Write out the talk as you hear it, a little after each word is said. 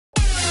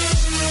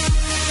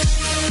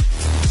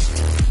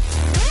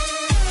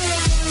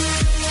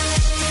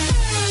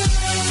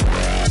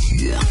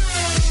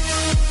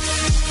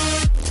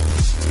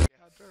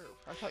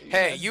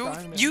Hey,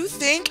 you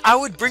think I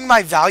would bring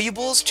my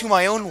valuables to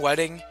my own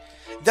wedding?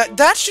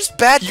 That's just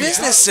bad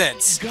business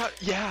sense.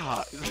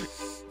 Yeah.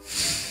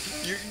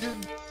 You're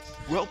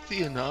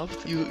wealthy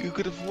enough. You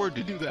could afford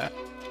to do that.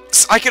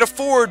 I could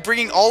afford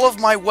bringing all of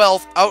my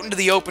wealth out into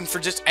the open for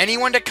just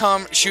anyone to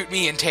come, shoot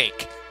me, and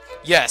take.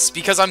 Yes,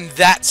 because I'm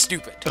that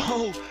stupid.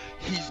 Oh,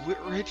 he's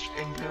rich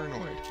and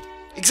paranoid.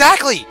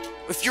 Exactly!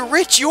 If you're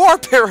rich, you are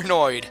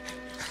paranoid!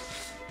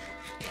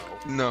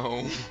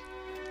 No.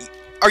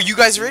 Are you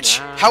guys rich?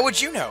 Nah. How would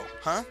you know,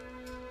 huh?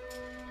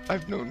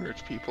 I've known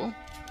rich people.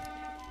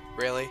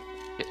 Really?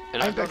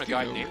 And I've known a actually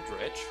guy know. named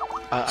Rich.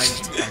 I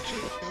actually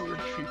know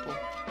rich people.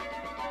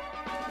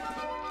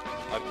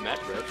 I've met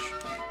Rich.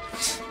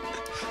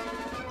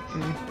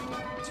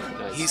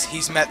 Nice.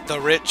 He's met the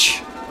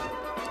rich.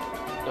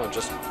 No,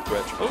 just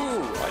Rich.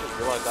 Ooh, I just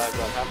realized I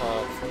have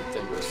a fruit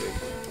thing this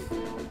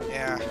week.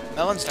 Yeah,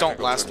 melons don't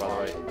last By the long.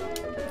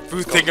 way.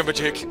 Fruit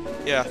thingamajig.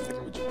 Yeah,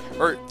 thingamajig.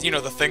 Or, you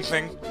know, the thing.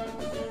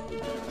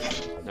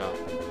 No.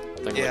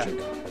 Thing Yeah. magic.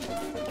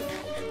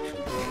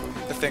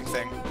 The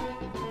thing.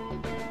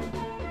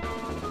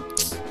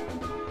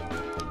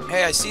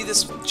 Hey, I see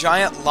this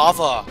giant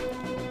lava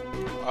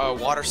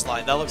water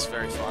slide. That looks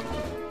very fun.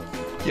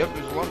 Yep,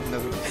 there's a lot of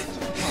nether.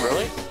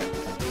 Really?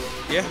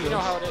 Yeah. You know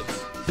how it is.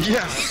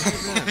 Yeah.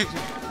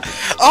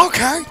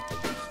 Okay.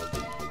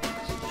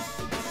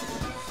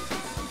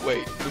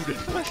 Wait, who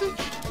did the message?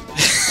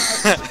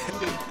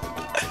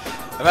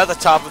 I'm at the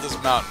top of this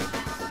mountain.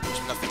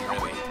 There's nothing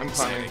really I'm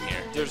standing climbing.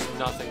 here. There's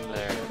nothing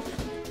there.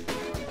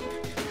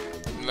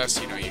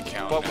 Unless, you know, you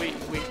count. But we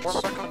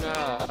work on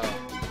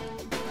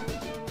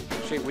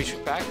actually, we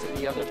should back to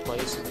the other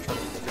place and try to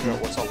figure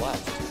out what's all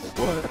left.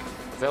 What?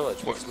 Village,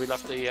 because we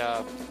left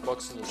the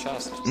books in the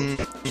chest.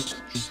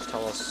 Just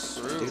tell us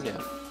what to do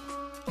now.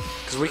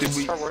 Because we can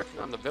start working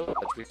on the village,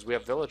 because we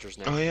have villagers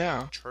now. Oh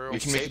yeah. True. We We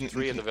can make saved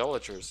 3 of the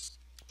villagers.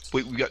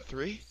 Wait, we got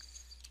 3?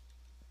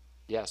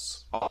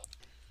 Yes.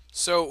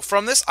 So,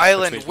 from this Which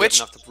island, means we have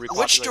enough to which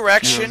repopulate the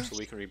direction? town so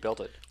we can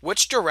rebuild it.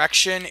 Which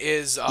direction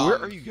is? Where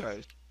are you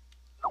guys?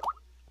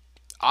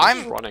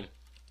 Just running.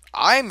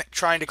 I'm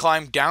trying to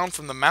climb down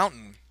from the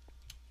mountain.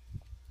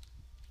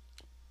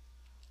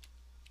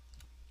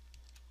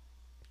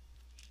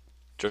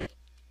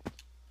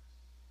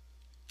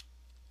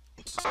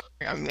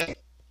 I'm there.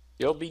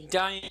 You'll be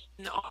dying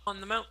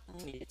on the mountain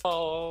when he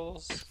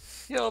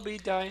falls. You'll be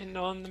dying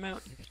on the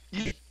mountain.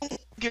 You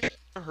don't get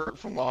hurt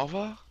from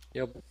lava?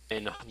 You'll be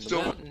dying on the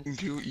So, mountain.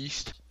 due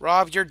east.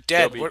 Rob, you're You'll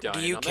dead. be What do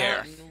dying you on the care?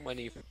 mountain when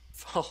he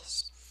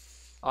falls.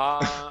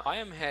 I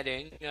am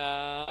heading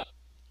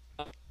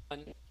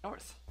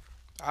north.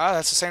 Ah,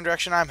 that's the same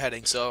direction I'm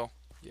heading. So,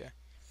 yeah.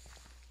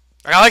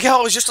 I like how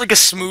it was just like a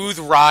smooth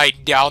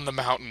ride down the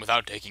mountain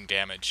without taking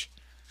damage.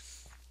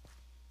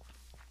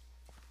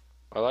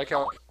 I like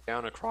how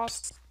down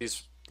across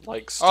these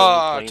like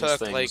stone plains took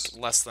things like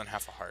less than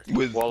half a heart.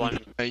 With while I'm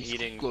a nice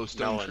eating glowstone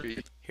melon.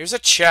 tree. Here's a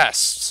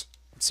chest.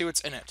 Let's see what's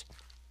in it.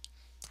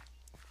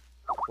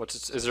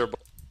 Is there?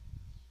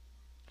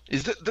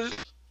 Is that there's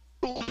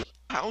a little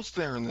house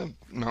there in the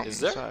Is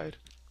there? mountainside?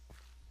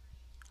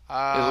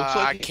 I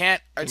like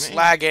can't. to It's me.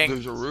 lagging.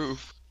 There's a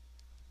roof.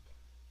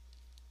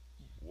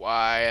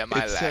 Why am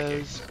I It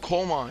lagging? says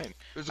coal mine.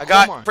 There's a I coal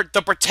got mine.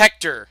 the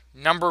protector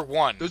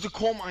 #1. There's a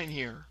coal mine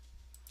here.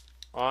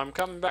 I'm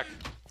coming back.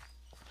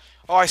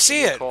 Oh, I see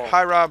There's a it. call.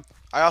 Hi, Rob.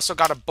 I also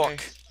got a book.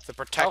 Hey. The How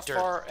protector.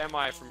 far am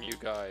I from you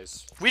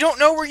guys? We don't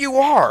know where you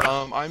are.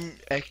 I'm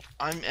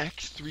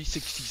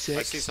X366.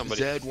 I see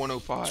somebody.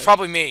 Z105. It's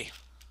probably me.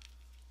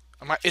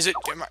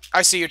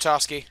 I see you,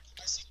 Tofski.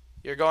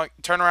 You're going.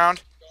 Turn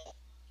around.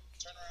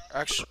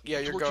 Actually, yeah,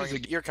 you're Torches going.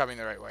 again. You're coming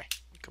the right way.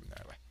 You're coming the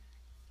right way.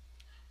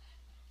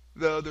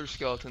 The other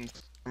skeletons.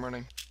 I'm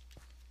running.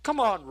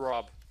 Come on,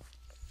 Rob.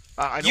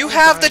 I don't You wanna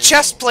have die the alone.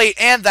 chest plate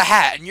and the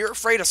hat, and you're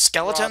afraid of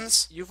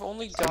skeletons? Rob, you've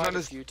only I'm died not a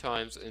as- few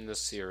times in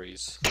this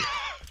series.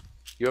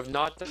 You have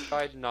not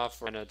died enough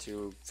for Anna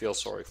to feel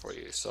sorry for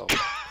you, so...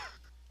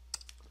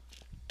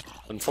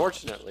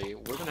 Unfortunately,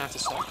 we're gonna have to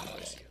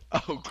sacrifice you.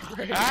 Oh,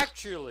 great.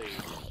 Actually,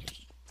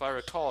 if I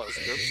recall, it was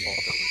Dirk's fault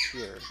that we're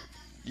here.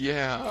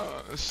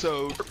 Yeah,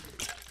 so...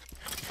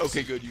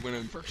 Okay, good, you went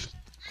in first.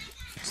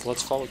 So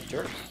let's follow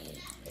Dirk.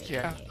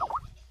 Yeah.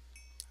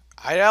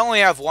 I only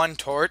have one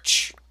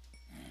torch.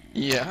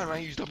 Yeah, and I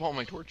used up all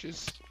my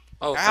torches.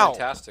 Oh, Ow.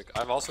 fantastic.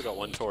 I've also got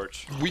one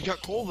torch. We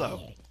got coal,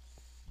 though.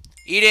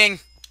 Eating.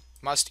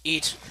 Must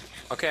eat.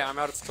 Okay, I'm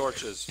out of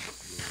torches.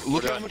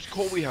 Look We're how done. much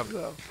coal we have,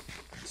 though.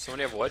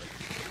 Somebody have wood?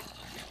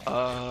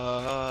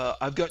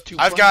 I've got 2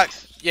 I've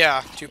planks. got,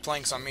 yeah, 2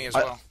 planks on me as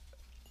well.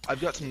 I've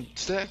got some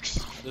sticks.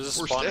 There's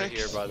a 4 spawner sticks.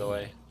 here, by the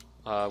way,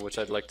 which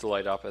I'd like to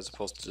light up as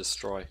opposed to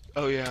destroy.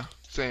 Oh, yeah,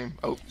 same.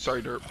 Oh,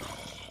 sorry, Dirt.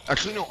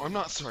 Actually, no, I'm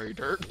not sorry,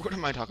 Dirt. What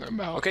am I talking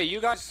about? Okay,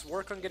 you guys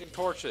work on getting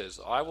torches.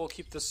 I will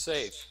keep this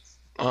safe.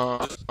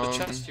 There's a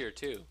chest here,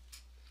 too.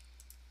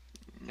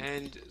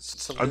 And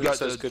something I've that got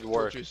says the good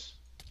work. torches.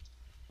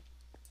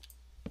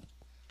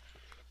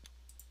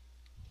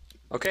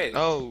 Okay,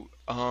 Oh,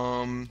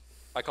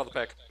 I call the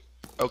pick.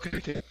 okay,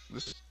 take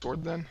the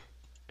sword then.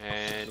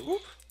 And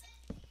whoop.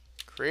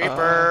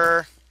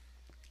 Creeper.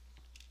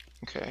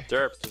 Okay.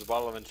 Derp, there's a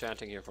bottle of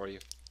enchanting here for you.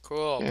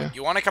 Cool. Yeah.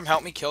 You want to come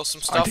help me kill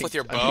some stuff with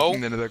your bow? I'm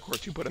taking the nether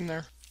quartz you put in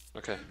there.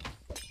 Okay.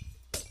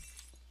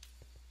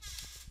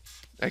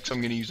 Actually,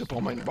 I'm gonna use up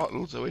all my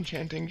bottles of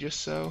enchanting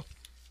just so.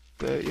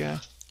 But yeah.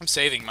 I'm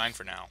saving mine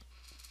for now.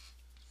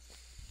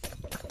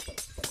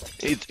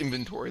 It's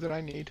inventory that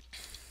I need.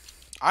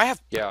 I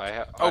have Yeah, I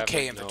have.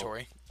 okay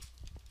inventory.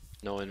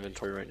 No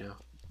inventory right now.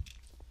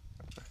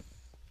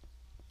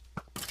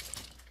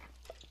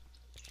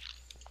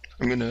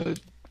 I'm gonna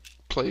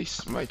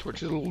place my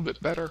torches a little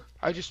bit better.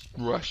 I just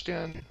rushed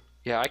in.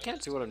 Yeah, I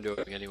can't see what I'm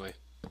doing anyway.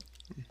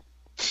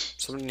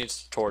 Somebody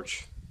needs a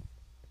torch.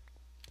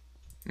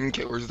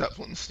 Okay, where's that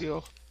flint and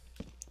steel?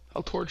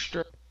 I'll torch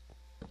it.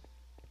 I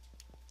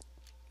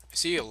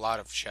see a lot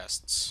of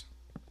chests.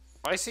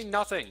 I see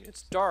nothing.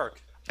 It's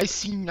dark. I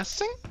see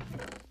nothing.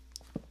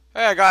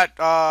 Hey, I got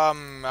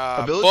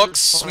villager's Book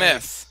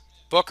Smith.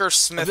 Booker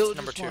Smith Villager's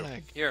number 2. spawn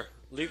egg. Here,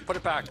 put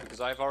it back because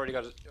I've already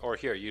got it. Or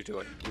here, you do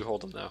it. You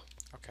hold them now.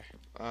 Okay.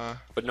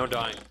 But no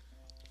dying.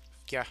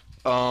 Yeah.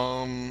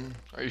 Are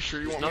you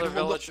sure you There's want me another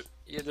to hold village.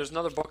 Yeah, there's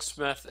another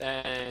Booksmith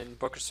and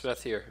Booker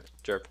Smith here,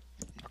 Jerp.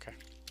 Okay.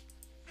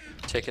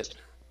 Take it.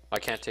 I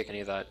can't take any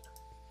of that.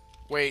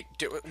 Wait,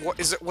 what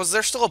is it? Was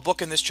there still a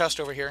book in this chest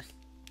over here?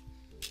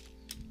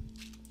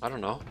 I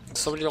don't know.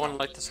 Somebody want to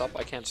light this up?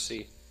 I can't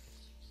see.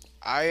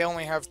 I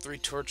only have 3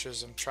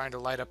 torches. I'm trying to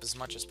light up as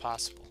much as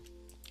possible.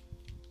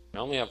 I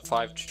only have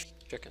 5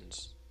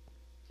 chickens.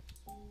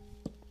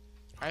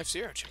 I have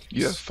 0 chickens.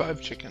 You have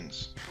 5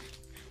 chickens.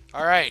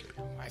 Alright,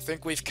 I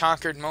think we've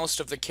conquered most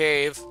of the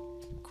cave.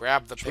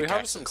 Grab the Should we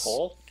have some pickaxes.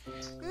 coal?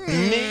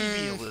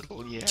 Maybe a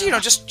little, yeah. You know,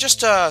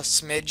 just a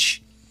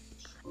smidge.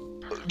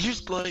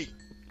 Just like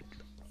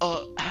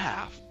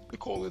half the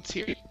coal that's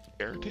here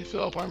to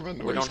fill up our We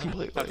inventories don't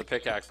completely. have the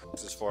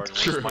pickaxes for it. And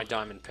Sure. where's my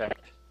diamond pick?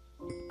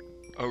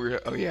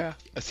 Oh yeah,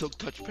 a silk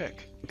touch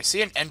pick. I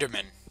see an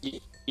Enderman.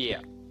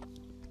 Yeah.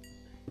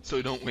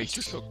 So don't waste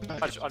your silk touch.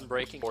 Touch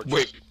unbreaking. Or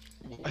Wait,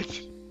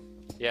 what?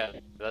 Yeah,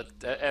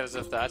 that as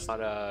if that's not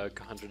a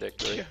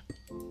contradictory. Yeah.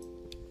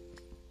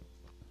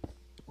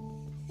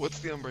 What's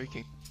the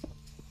unbreaking?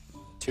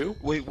 2?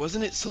 Wait,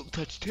 wasn't it silk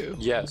touch 2?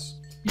 Yes.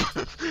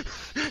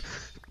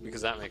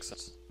 Because that makes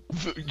sense.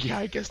 Yeah,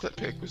 I guess that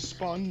pick was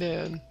spawned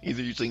in,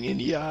 either using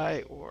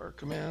NDI or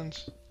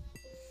commands.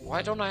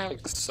 Why don't I have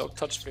like, Silk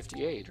Touch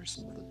 58 or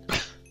something?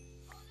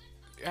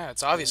 Yeah,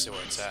 it's obviously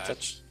where it's at.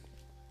 Touch.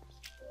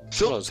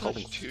 Silk was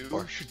hoping touch 2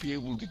 for. should be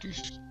able to do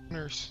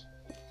spawners.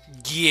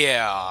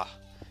 Yeah.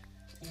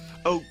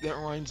 Oh, that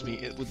reminds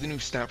me, with the new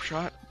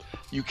snapshot,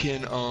 you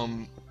can,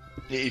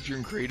 if you're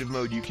in creative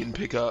mode, you can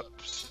pick up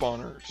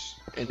spawners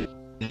and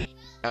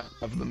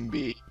have them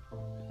be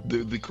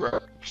the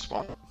correct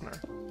spawner.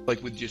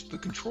 Like with just the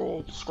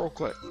control scroll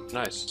click.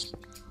 Nice.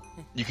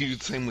 You can do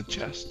the same with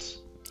chests.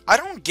 I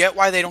don't get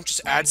why they don't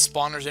just add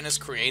spawners in as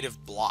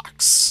creative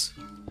blocks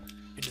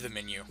into the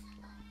menu.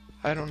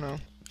 I don't know.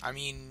 I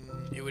mean,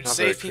 it would Not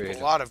very save people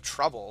creative. a lot of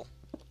trouble.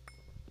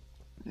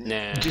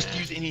 Nah. Just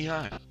use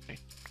NEI.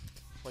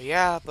 Well,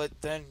 yeah, but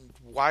then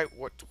why?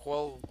 What?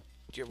 Well,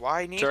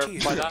 why need Sure, to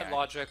use by that that guy?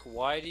 logic,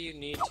 why do you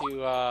need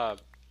to,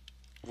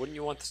 wouldn't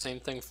you want the same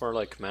thing for,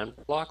 like, command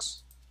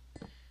blocks?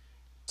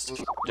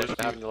 Just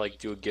having to, like,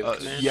 do a give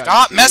command? Yeah,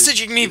 Stop you can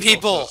messaging me, do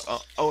people! also-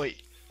 oh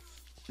wait,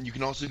 you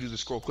can also do the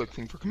scroll click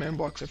thing for command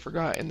blocks. I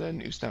forgot, and then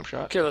new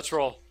snapshot. Okay, let's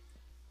roll.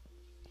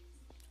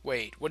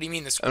 Wait, what do you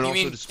mean this? And You also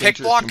mean dispensers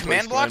pick block can place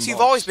command blocks? command You've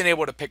blocks. always been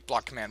able to pick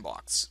block command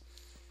blocks.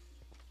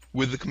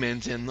 With the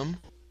commands in them.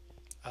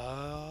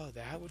 Oh,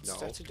 that would. No.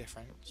 That's a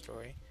different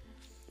story.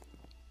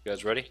 You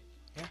guys ready?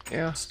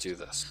 Yeah. Let's do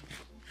this.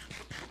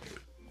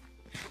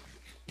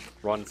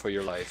 Run for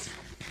your life.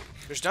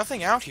 There's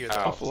nothing out here though.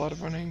 Ow. Awful lot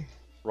of running.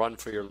 Run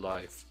for your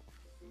life.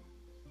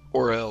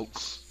 Or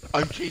else,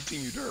 I'm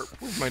chasing you,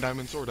 Derp, with my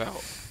diamond sword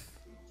out.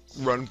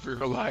 Run for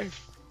your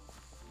life.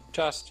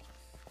 Chest.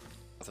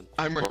 Nothing.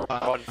 I'm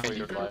Run for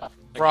your life.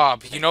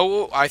 Rob, you know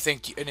what I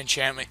think an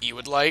enchantment you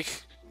would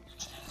like?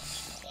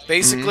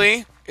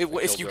 Basically,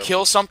 if you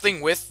kill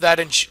something with that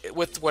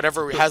with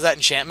whatever has that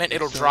enchantment,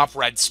 it'll drop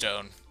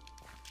redstone.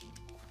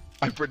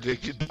 I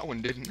predicted that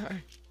one, didn't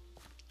I?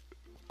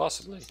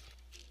 Possibly.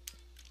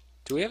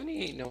 Do we have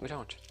any? No, we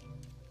don't.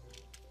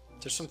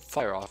 There's some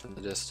fire off in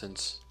the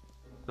distance.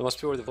 That must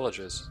be where the village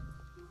is.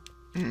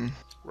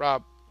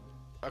 Rob,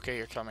 okay,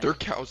 you're coming. There are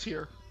cows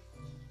here.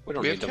 We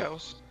don't We need have them.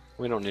 cows.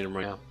 We don't need them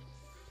right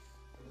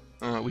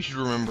now. We should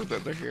remember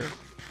that they're here.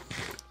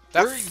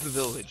 That Where is the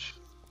village?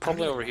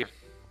 Probably over here.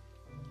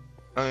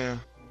 Oh yeah.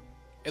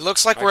 It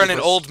looks like I we're in think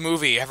an let's- old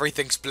movie.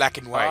 Everything's black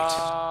and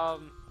white.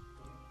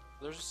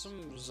 There's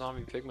some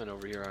zombie pigmen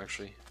over here,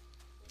 actually.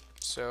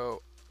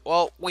 So,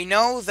 well, we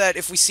know that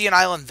if we see an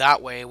island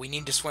that way, we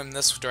need to swim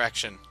this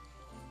direction.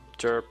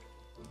 Derp.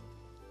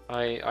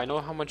 I know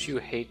how much you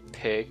hate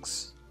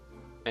pigs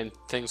and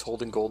things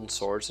holding golden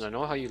swords, and I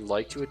know how you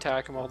like to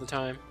attack them all the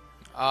time,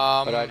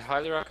 but I'd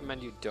highly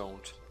recommend you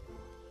don't.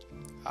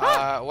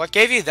 What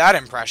gave you that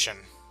impression?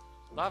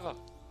 Lava.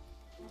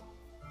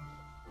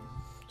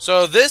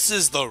 So this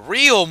is the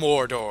real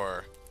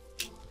Mordor.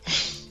 I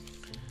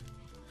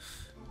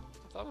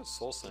thought it was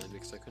soul sand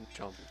because I couldn't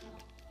jump.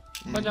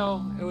 But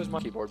no, it was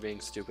my keyboard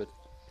being stupid.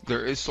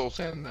 There is soul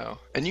sand though,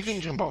 and you can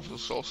jump off of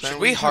soul sand.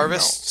 Should we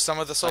harvest some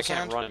of the soul sand?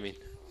 I can't run. I mean,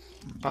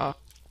 No.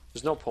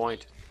 there's no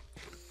point.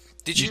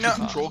 Did you Use know?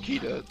 the control key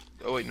to.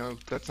 Oh wait, no,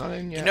 that's not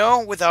in yet. You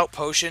know, without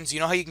potions, you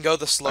know how you can go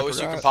the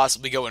slowest you can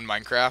possibly go in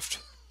Minecraft?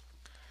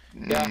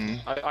 Yeah,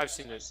 I've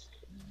seen it.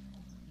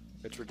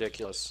 It's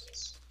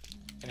ridiculous.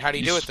 And how do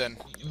you do it then?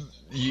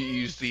 You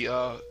use the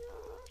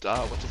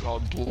what's it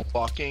called?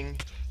 Blocking.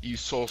 Use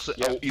soul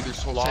either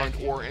soul sand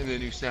or in the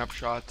new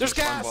snapshot. There's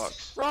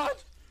gas. $1. Run!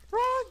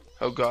 Run!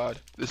 Oh god,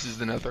 this is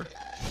the Nether.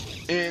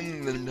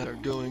 In the Nether,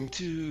 going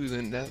to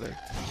the Nether.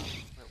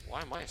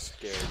 Why am I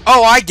scared?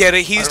 Oh, I get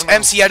it. He used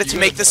MC Edit to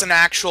You make guys this an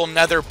actual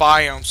Nether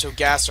biome, so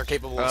ghasts are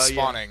capable of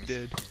spawning. Yeah,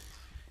 did.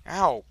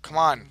 Ow! Come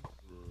on.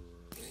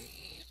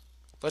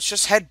 Let's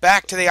just head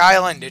back to the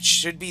island. It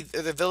should be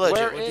the village.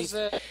 Where is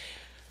it?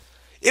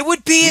 It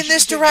would be in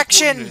this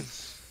direction.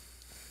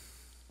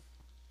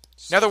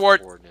 Nether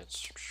wart.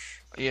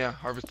 Yeah,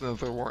 harvest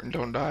another wart and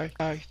don't die.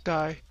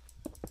 Die.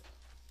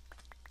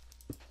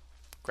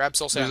 Grab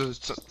soul sand.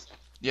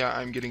 Yeah,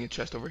 I'm getting a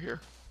chest over here.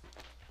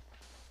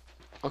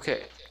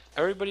 Okay,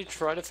 everybody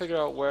try to figure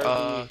out where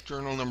the...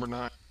 Journal number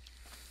 9.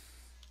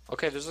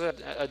 Okay, there's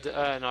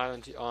an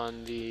island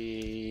on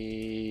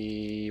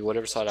the...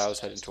 whatever side I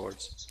was heading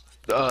towards.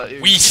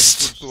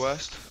 West. The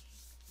west.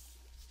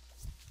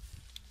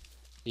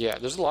 Yeah,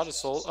 there's a lot of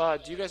soul...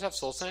 do you guys have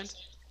soul sand?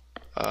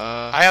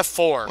 I have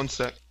 4. 1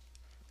 sec.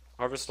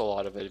 Harvest a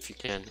lot of it if you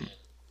can.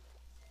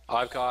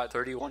 I've got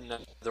 31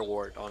 nether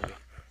wart on me.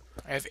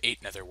 I have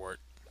 8 nether wart.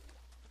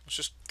 Let's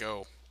just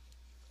go.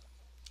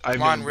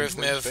 Come on,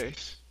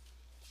 Rivmiv.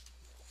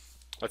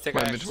 I think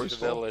I entered the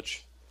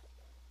village.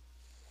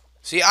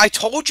 See, I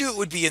told you it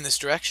would be in this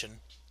direction.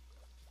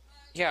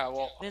 Yeah,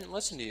 well, I didn't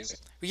listen to you.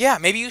 Yeah,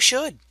 maybe you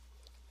should.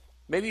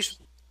 Maybe you should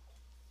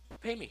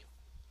pay me.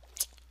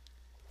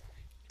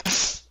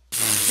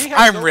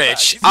 I'm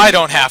rich. I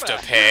don't have to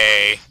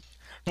pay.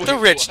 The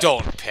rich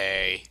don't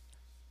pay.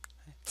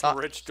 The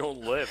rich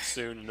don't live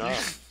soon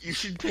enough. You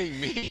should pay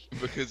me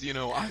because you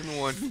know I'm the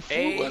one who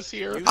flew us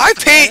here. I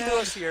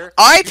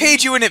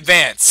paid you in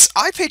advance.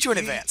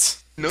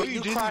 No,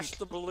 you didn't. crashed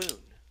the balloon.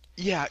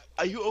 Yeah,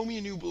 you owe me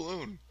a new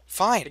balloon.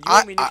 Fine. And you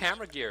owe me new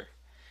camera gear.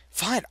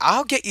 Fine,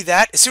 I'll get you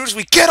that as soon as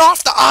we get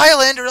off the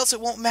island, or else it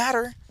won't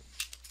matter.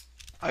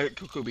 I got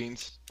cocoa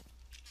beans.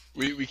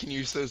 We can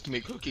use those to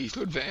make cookies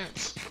to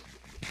advance.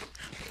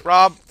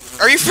 Rob,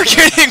 are you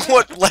forgetting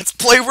what Let's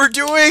Play we're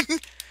doing?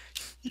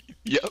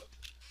 Yep.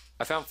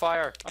 I found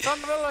fire. I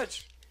found the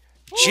village.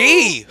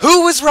 Gee,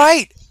 who was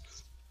right?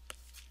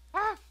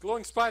 Ah,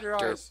 glowing spider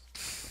eyes.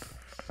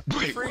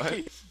 Wait,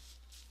 Freaky. what?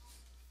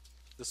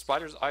 The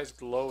spider's eyes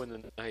glow in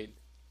the night.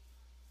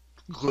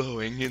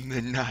 Glowing in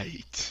the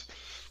night.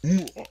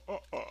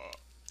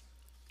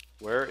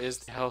 Where is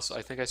the house?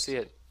 I think I see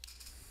it.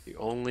 The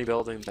only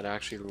building that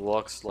actually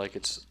looks like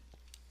it's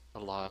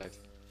alive.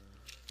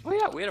 Oh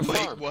yeah, we had a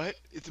farm. Wait, what?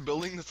 It's a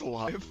building that's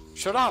alive?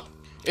 Shut up!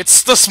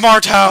 It's the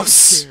smart I'm house.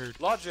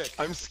 scared. Logic.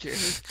 I'm scared.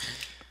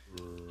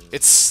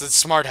 It's the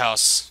smart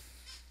house.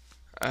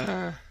 Pick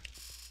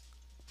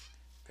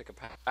a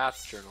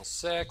path. Journal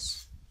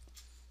 6.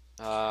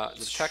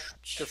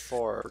 Detector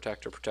 4.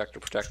 Protector.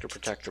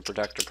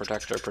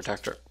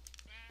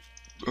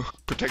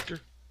 Protector.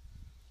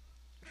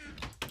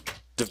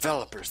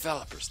 Developers.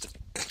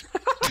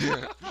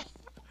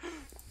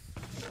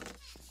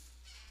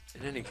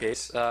 In any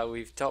case,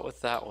 we've dealt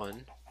with that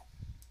one.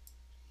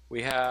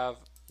 We have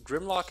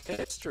Grimlock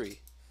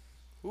history.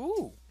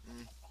 Ooh.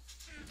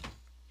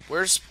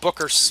 Where's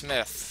Booker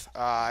Smith?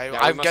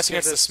 I'm guessing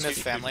it's the Smith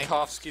family.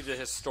 Tofski the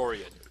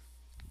historian.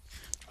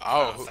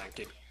 Oh, thank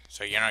you.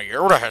 So you know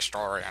you're the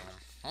historian.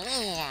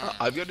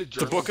 I've got a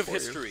journal. The Book of for you.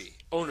 History.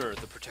 Owner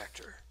the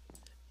Protector.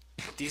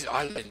 These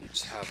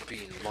islands have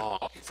been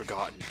long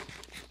forgotten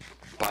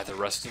by the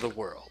rest of the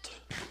world.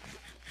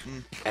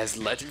 As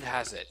legend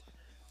has it,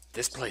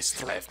 this place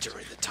thrived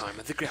during the time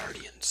of the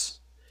Guardians.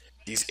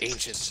 These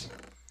ancients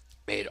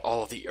made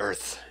all of the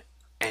earth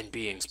and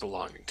beings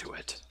belonging to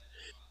it.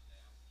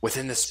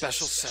 Within this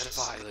special set of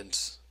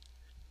islands,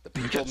 the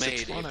people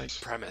made a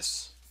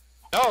premise.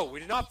 No, we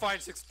did not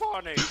find 6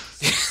 spawn eggs.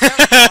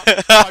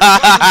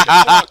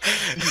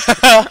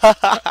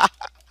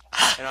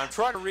 And I'm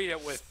trying to read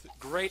it with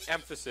great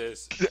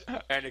emphasis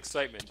and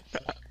excitement.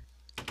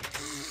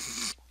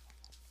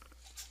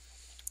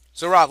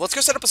 So Rob, let's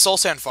go set up a soul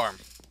sand farm.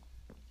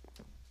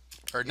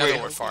 Or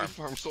netherwart farm.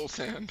 Farm soul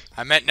sand.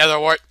 I meant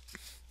netherwart.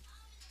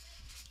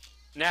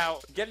 Now,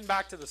 getting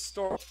back to the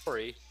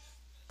story,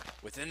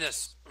 within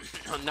this,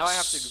 now I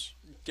have to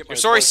get my. Your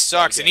story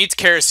sucks. It needs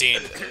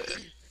kerosene.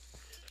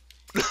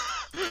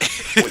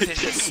 Within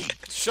this,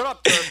 shut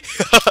up, Dirk.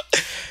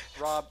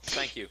 Rob,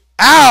 thank you.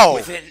 Ow!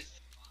 Within,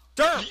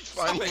 Derp, He's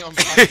finally on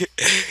fire.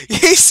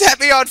 He set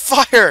me on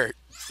fire.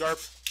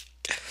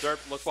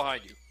 Derp, look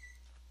behind you.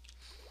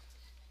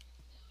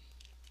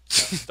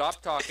 Now,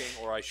 stop talking,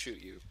 or I shoot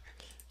you.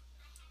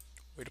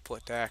 Way to play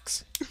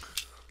Dax.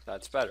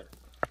 That's better.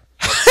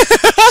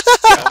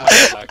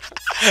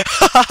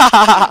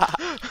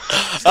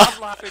 Stop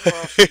laughing or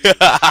I'll shoot you.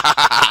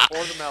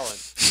 Or the melon.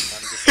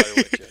 I'm deciding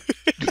which.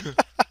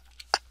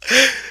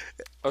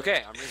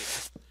 Okay, I'm reading.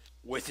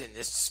 Within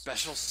this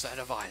special set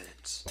of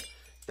islands,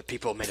 the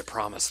people made a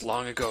promise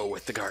long ago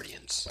with the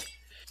Guardians.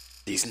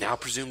 These now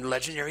presumed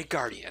legendary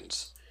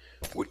Guardians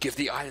would give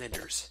the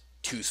Islanders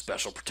 2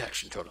 special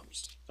protection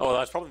totems. Oh,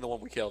 that's probably the one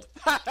we killed.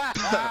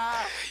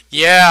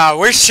 Yeah,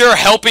 we're sure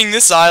helping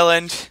this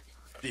island.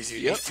 These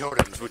unique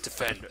totems would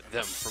defend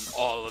them from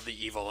all of the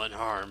evil and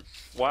harm.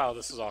 Wow,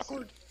 this is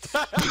awkward.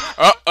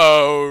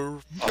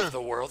 Uh-oh. Of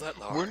the world at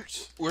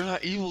large. We're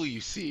not evil, you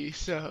see,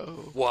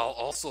 so... While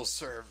also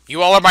serve...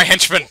 You all are my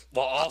henchmen.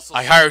 While also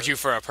I hired you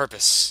for a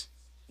purpose.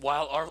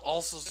 While are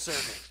also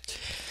serving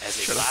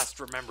as a last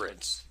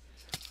remembrance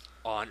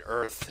on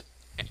Earth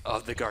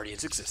of the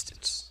Guardian's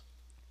existence.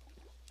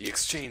 The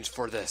exchange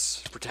for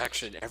this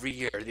protection, every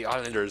year the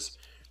Islanders'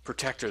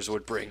 protectors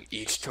would bring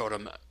each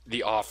totem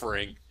the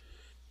offering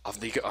of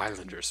the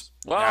Islanders.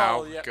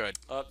 Wow, yeah, good.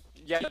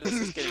 Yeah, this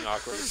is getting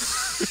awkward.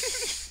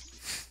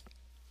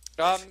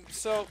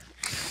 So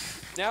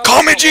now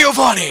call me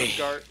Giovanni.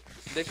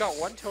 They've got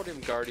one totem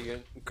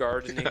gardening.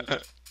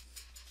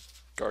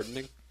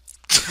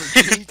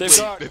 They've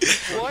got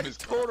one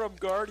totem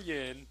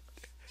guardian,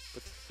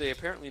 but they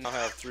apparently now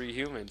have 3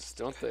 humans,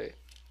 don't they?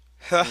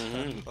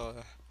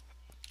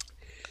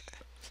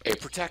 A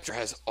protector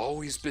has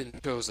always been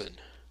chosen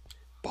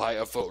by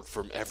a vote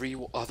from every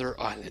other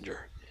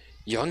islander,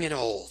 young and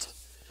old.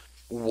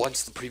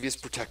 Once the previous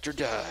protector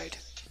died,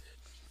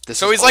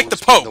 so he's like the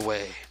Pope.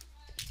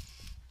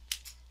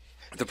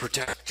 The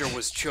protector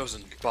was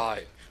chosen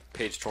by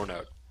page torn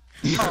out.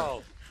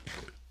 Oh,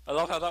 I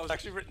love how that was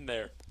actually written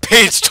there.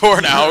 Page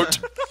torn out.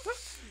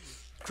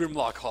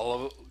 Grimlock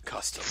Hollow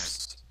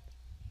Customs.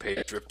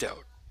 Page ripped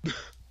out.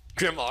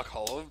 Grimlock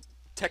Hollow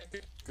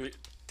technically.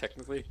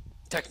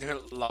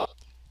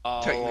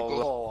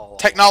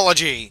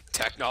 Technology.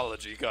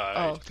 Technology guy.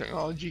 Oh,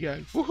 technology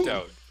guy. Woohoo.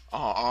 Out.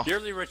 Aw.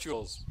 Yearly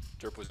rituals.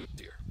 Derp was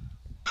deer.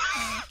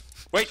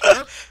 Wait,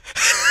 Derp?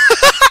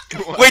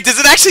 Wait, does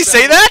it actually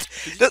say that?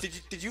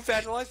 Did you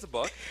vandalize the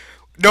book?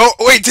 No,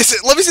 wait,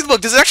 let me see the book.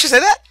 Does it actually say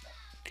that?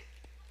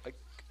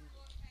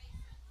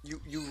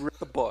 You ripped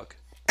the book.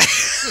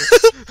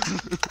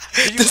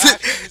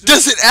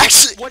 Does it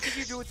actually? What did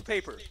you do with the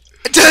paper?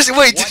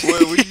 What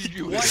did you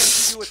do with it? What did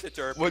you do with it,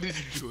 Derp? What did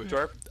you do with it?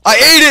 Derp? I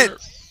ate it!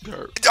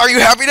 Derp. Are you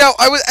happy now?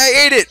 I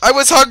ate it! I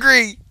was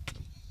hungry!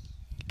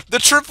 The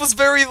trip was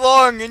very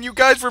long, and you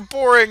guys were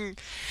boring,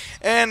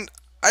 and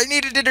I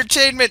needed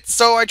entertainment,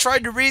 so I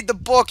tried to read the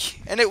book,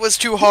 and it was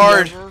too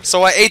hard,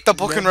 so I ate the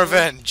book in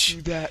revenge.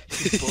 Do that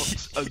to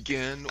books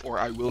again, or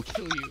I will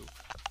kill you.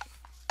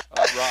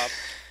 Rob.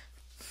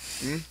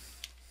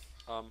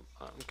 I'm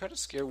kind of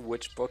scared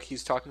which book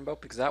he's talking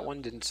about, because that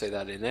one didn't say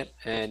that in it,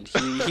 and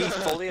he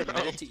fully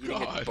admitted to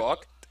eating a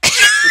book.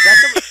 Is that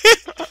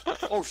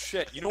the... Oh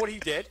shit, you know what he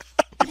did?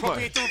 He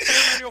probably ate the repair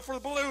manual for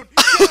the balloon!